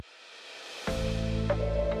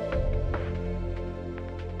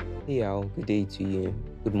Hey, Al, good day to you.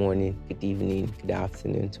 Good morning, good evening, good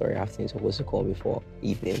afternoon. Sorry, afternoon is supposed to call before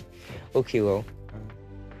evening. Okay,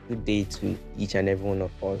 good day to each and every one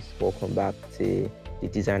of us. Welcome back to the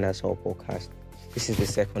Designers Hall podcast. This is the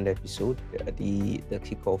second episode. The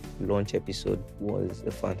kickoff launch episode was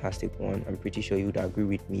a fantastic one. I'm pretty sure you would agree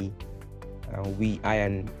with me. I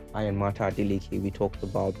and Martha Adeleke, we talked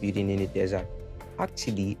about building in the desert.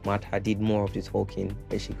 Actually, Martha did more of the talking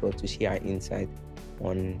as she got to share her insight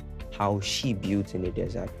on how she built in the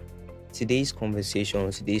desert. Today's conversation,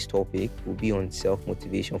 today's topic will be on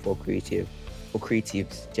self-motivation for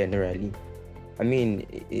creatives generally. I mean,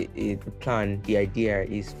 the idea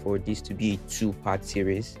is for this to be a two-part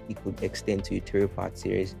series. It could extend to a three-part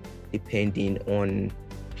series depending on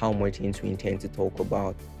how much things we intend to talk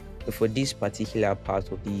about. So for this particular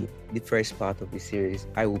part of the first part of the series,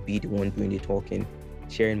 I will be the one doing the talking,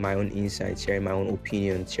 sharing my own insights, sharing my own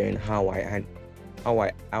opinions, sharing how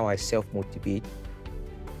I self-motivate.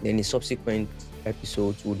 Then the subsequent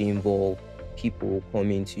episodes would involve people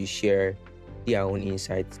coming to share their own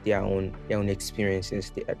insights, their own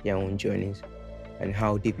experiences, their own journeys, and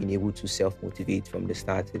how they've been able to self-motivate from the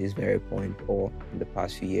start to this very point, or in the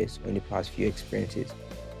past few years, or in the past few experiences,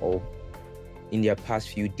 or in their past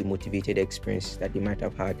few demotivated experiences that they might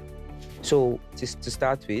have had. So just to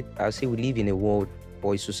start with, I'll say we live in a world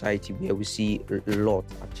or a society where we see a lot,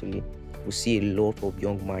 actually. We see a lot of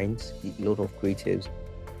young minds, a lot of creatives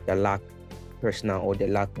that lack personal or they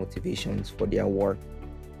lack motivations for their work.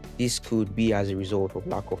 This could be as a result of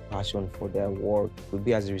lack of passion for their work, could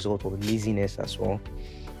be as a result of laziness as well.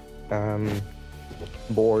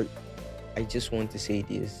 But I just want to say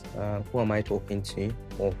this. Who am I talking to,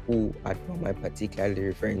 or who am I particularly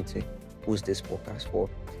referring to? Who's this podcast for?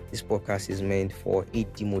 This podcast is meant for a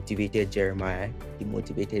demotivated Jeremiah,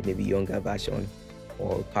 demotivated maybe younger version,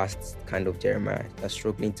 or past kind of Jeremiah that's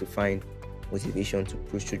struggling to find motivation to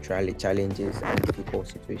push through challenges and difficult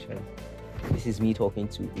situations. This is me talking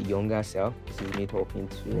to a younger self. This is me talking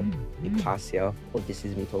to a past self, or this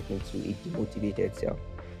is me talking to a demotivated self.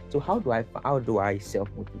 So how do I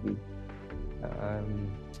self-motivate?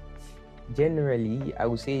 Generally, I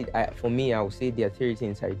would say, for me, I would say there are three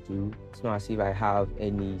things I do. It's not as if I have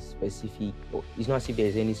any specific, or it's not as if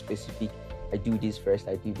there's any specific, I do this first,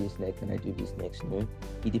 I do this next, and I do this next. No,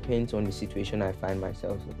 it depends on the situation I find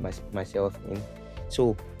myself in.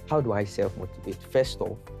 So how do I self-motivate? First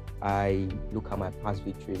off, I look at my past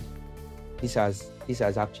victories. This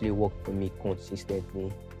has actually worked for me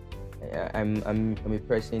consistently. I'm a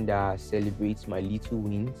person that celebrates my little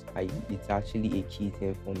wins. It's actually a key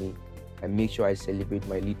thing for me. I make sure I celebrate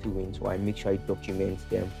my little wins, or I make sure I document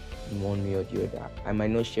them in one way or the other. I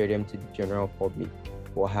might not share them to the general public,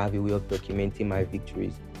 or have a way of documenting my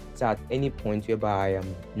victories. So at any point whereby I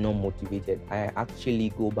am not motivated, I actually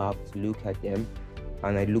go back to look at them,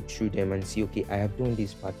 and I look through them and see, okay, I have done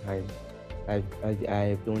this part-time. I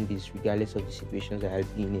have done this regardless of the situations I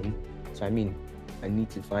have been in. So I need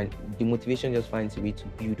to find, the motivation just finds a way to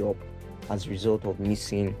build up as a result of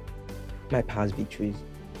missing my past victories.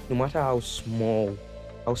 No matter how small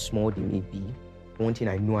they may be, one thing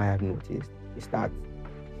I know I have noticed is that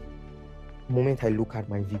the moment I look at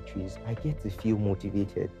my victories, I get to feel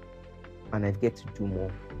motivated and I get to do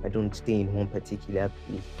more. I don't stay in one particular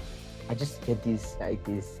place. I just get this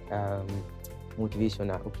motivation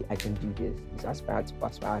that, okay, I can do this. It's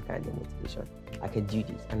aspire kind of motivation. I can do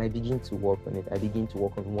this, and I begin to work on it. I begin to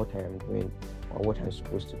work on what I am doing or what I'm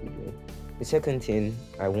supposed to be doing. The second thing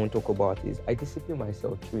I want to talk about is I discipline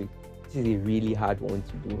myself through it. This is a really hard one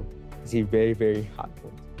to do. It's a very, very hard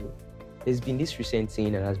one to do. There's been this recent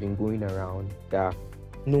saying that has been going around that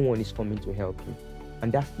no one is coming to help you.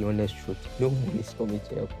 And that's the honest truth. No one is coming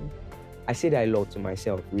to help you. I say that a lot to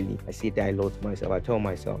myself, really. I say that a lot to myself. I tell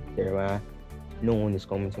myself, Jeremiah, no one is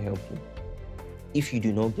coming to help you. If you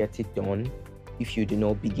do not get it done, if you do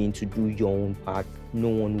not begin to do your own part, no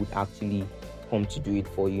one would actually come to do it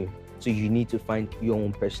for you. So you need to find your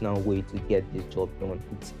own personal way to get this job done.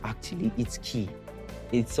 It's key.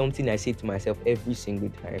 It's something I say to myself every single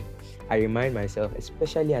time. I remind myself,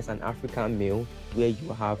 especially as an African male, where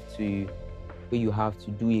you have to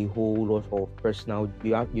do a whole lot of personal,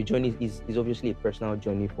 your journey is obviously a personal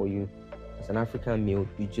journey for you. As an African male,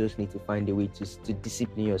 you just need to find a way to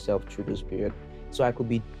discipline yourself through those periods. So I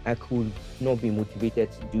could not be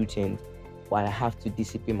motivated to do things, but I have to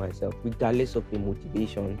discipline myself, regardless of the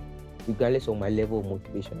motivation, regardless of my level of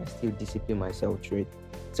motivation. I still discipline myself through it.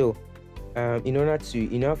 So, in order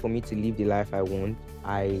for me to live the life I want,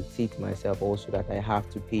 I say to myself also that I have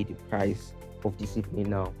to pay the price of discipline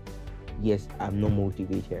now. Yes, I'm not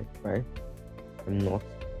motivated, right? I'm not.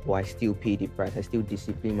 but I still pay the price. I still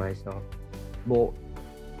discipline myself. But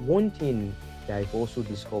one thing that I've also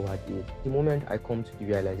discovered is the moment I come to the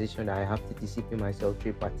realization that I have to discipline myself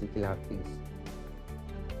through a particular phase,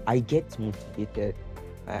 I get motivated.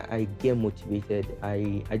 I get motivated.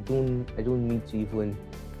 I don't need to even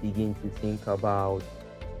begin to think about,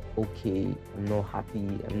 okay, I'm not happy,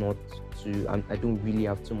 I don't really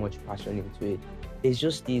have too much passion into it. There's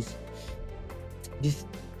just this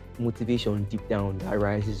motivation deep down that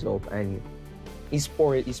rises up, and it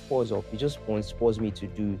spurs up. It just spurs me to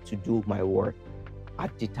do my work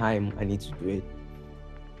at the time I need to do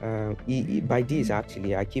it. By this,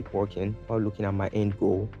 actually, I keep working while looking at my end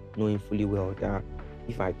goal, knowing fully well that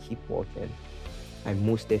if I keep working, I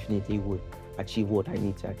most definitely would achieve what I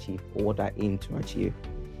need to achieve, or what I aim to achieve.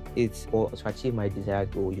 It's or to achieve my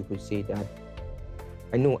desired goal. You could say that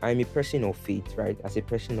I know I'm a person of faith, right? As a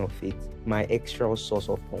person of faith, my extra source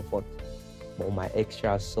of comfort, or my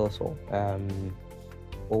extra source of I'm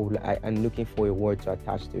looking for a word to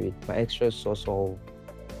attach to it. My extra source of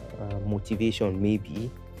motivation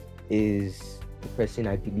maybe is the person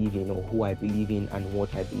I believe in, or who I believe in, and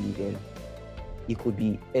what I believe in. It could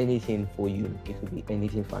be anything for you. It could be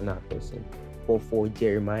anything for another person. But for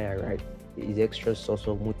Jeremiah, right, his extra source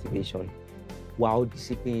of motivation, while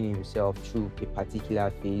disciplining himself through a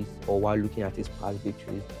particular phase, or while looking at his past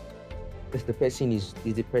victories, is the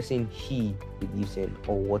person he believes in,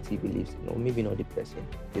 or what he believes in, or maybe not the person,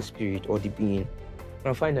 the spirit or the being.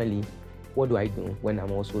 And finally, what do I do when I'm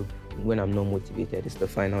not motivated? It's the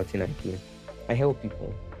final thing I do. I help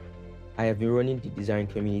people. I have been running the design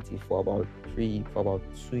community for about 2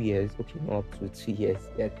 years. Okay, not up to 2 years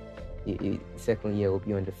yet. The second year will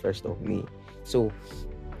be on the 1st of May. So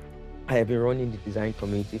I have been running the design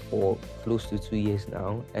community for close to 2 years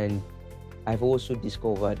now, and I've also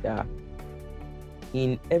discovered that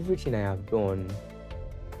in everything I have done,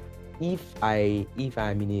 if I'm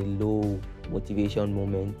in a low motivation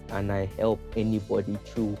moment and I help anybody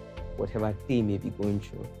through whatever they may be going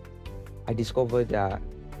through, I discovered that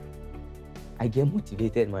I get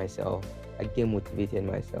motivated myself.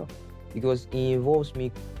 Because it involves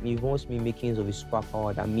me making use of a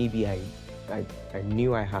superpower that maybe I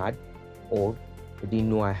knew I had, or I didn't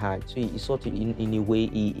know I had. So it sort of in a way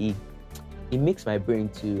it makes my brain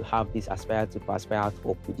to have this aspire to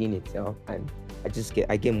hope within itself, and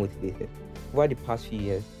I get motivated. Over the past few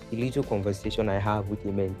years, the little conversation I have with a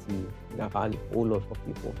mentee, I've had a whole lot of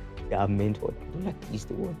people that I've mentored. I don't like to use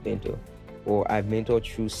the word mentor, or I've mentored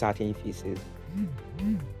through certain phases.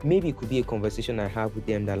 Maybe it could be a conversation I have with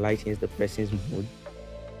them that lightens the person's mood,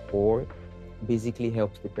 or basically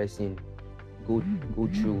helps the person go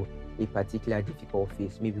through a particular difficult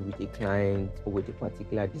phase, maybe with a client or with a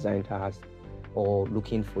particular design task, or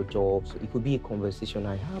looking for jobs. So it could be a conversation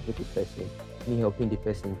I have with the person, me helping the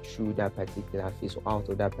person through that particular phase or out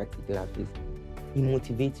of that particular phase. It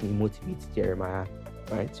motivates Jeremiah,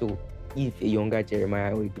 right? So if a younger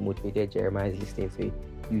Jeremiah or a demotivated Jeremiah is listening to it,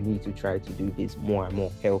 you need to try to do this more and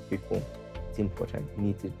more. Help people. It's important. You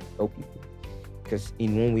need to help people, because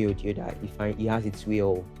in one way or the other, it has its way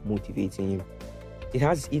of motivating you.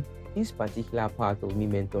 This particular part of me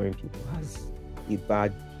mentoring people has a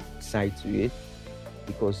bad side to it,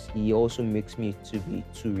 because it also makes me to be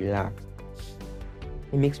too relaxed.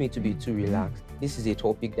 This is a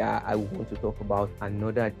topic that I want to talk about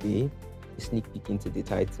another day. A sneak peek into the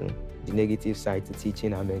title: the negative side to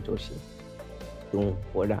teaching and mentorship. Don't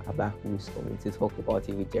bother about who's coming to talk about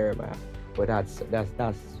it with Jeremiah, but that's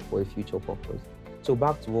for a future purpose. So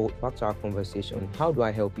back to our conversation. How do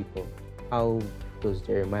I help people? How does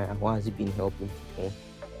Jeremiah? How has he been helping people?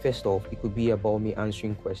 First off, it could be about me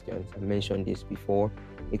answering questions. I mentioned this before.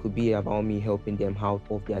 It could be about me helping them out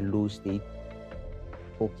of their low state,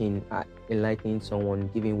 enlightening someone,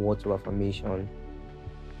 giving words of affirmation,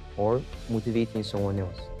 or motivating someone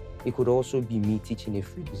else. It could also be me teaching a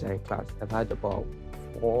free design class. I've had about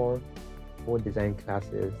four design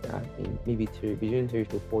classes that have been, between 3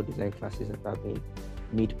 to 4 design classes that have been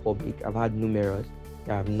made public. I've had numerous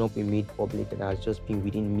that have not been made public, that has just been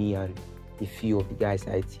within me and a few of the guys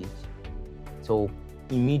I teach. So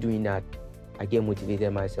in me doing that, I get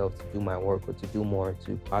motivated myself to do my work, or to do more,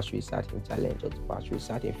 to pass through a certain challenge, or to pass through a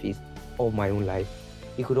certain phase of my own life.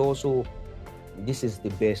 It could also, this is the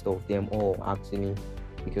best of them all actually,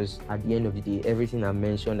 because at the end of the day, everything I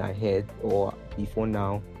mentioned ahead or before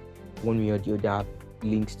now, one way or the other,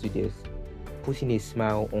 links to this. Putting a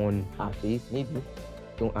smile on her face, maybe.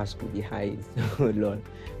 Don't ask who the high is. Oh Lord.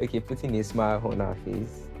 Okay, putting a smile on her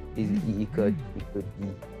face. It could be.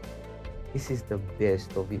 This is the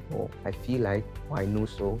best of it all. I feel like, I know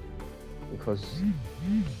so, because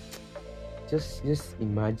just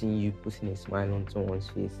imagine you putting a smile on someone's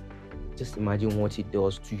face. Just imagine what it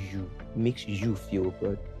does to you. It makes you feel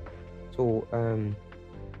good. So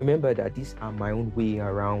remember that these are my own way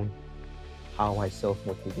around how I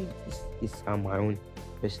self-motivate. These are my own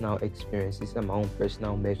personal experiences. These are my own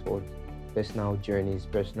personal methods, personal journeys,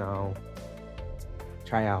 personal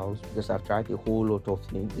trials, because I've tried a whole lot of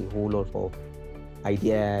things, a whole lot of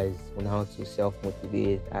ideas on how to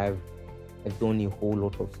self-motivate. I've done a whole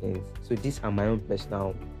lot of things. So these are my own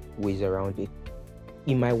personal ways around it.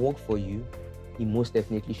 It might work for you. It most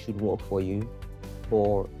definitely should work for you.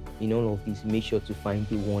 But in all of this, make sure to find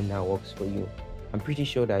the one that works for you. I'm pretty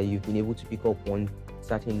sure that you've been able to pick up one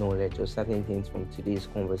certain knowledge or certain things from today's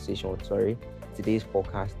today's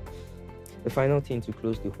podcast. The final thing to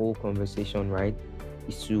close the whole conversation, right,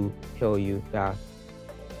 is to tell you that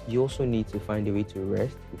you also need to find a way to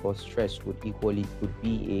rest, because stress could be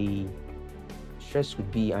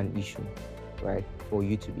an issue, right? For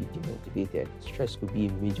you to be demotivated. Stress could be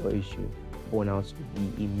a major issue. Burnout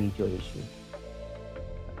could be a major issue.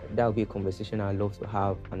 That would be a conversation I'd love to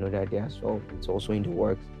have another day as well. It's also in the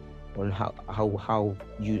works on how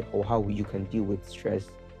you can deal with stress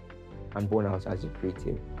and burnout as a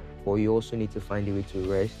creative. But you also need to find a way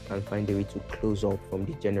to rest and find a way to close up from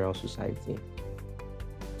the general society,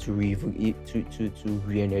 to re-energize.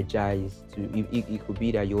 It could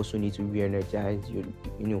be that you also need to re-energize.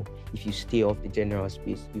 If you stay off the general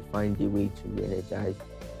space, you find a way to re-energize.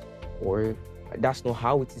 Or that's not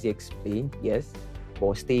how it is explained, yes,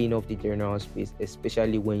 but staying off the general space,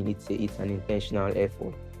 especially when it's an intentional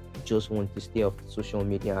effort. You just want to stay off social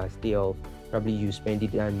media, stay off. Probably you spend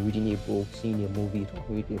it time reading a book, seeing a movie,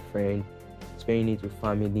 talking with a friend, spending it with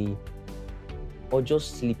family, or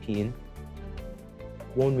just sleeping.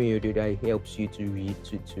 One way or the other, it helps you to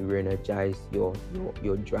re-energize your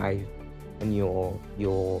drive and your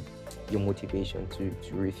motivation, to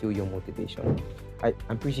refill your motivation.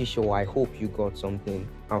 I'm pretty sure, I hope you got something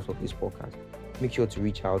out of this podcast. Make sure to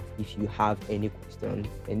reach out if you have any questions,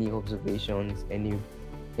 any observations, any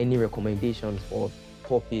recommendations for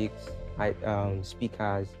topics,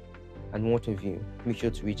 speakers, and what have you. Make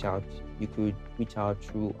sure to reach out. You could reach out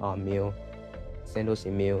through our mail. Send us a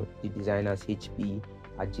mail,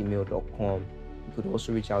 thedesignershb@gmail.com. You could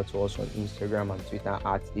also reach out to us on Instagram and Twitter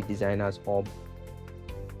at thedesignershub.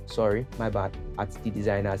 Sorry, my bad, at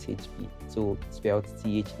thedesignershb. So spelled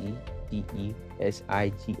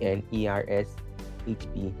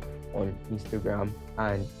THEDESIGNERSHB on Instagram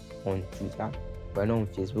and on Twitter. We're not on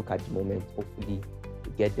Facebook at the moment. Hopefully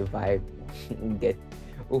you get the vibe.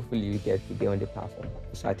 Hopefully you get to be on the platform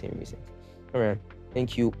for certain reasons. Alright.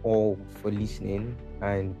 Thank you all for listening,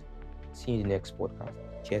 and see you in the next podcast.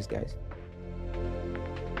 Cheers, guys.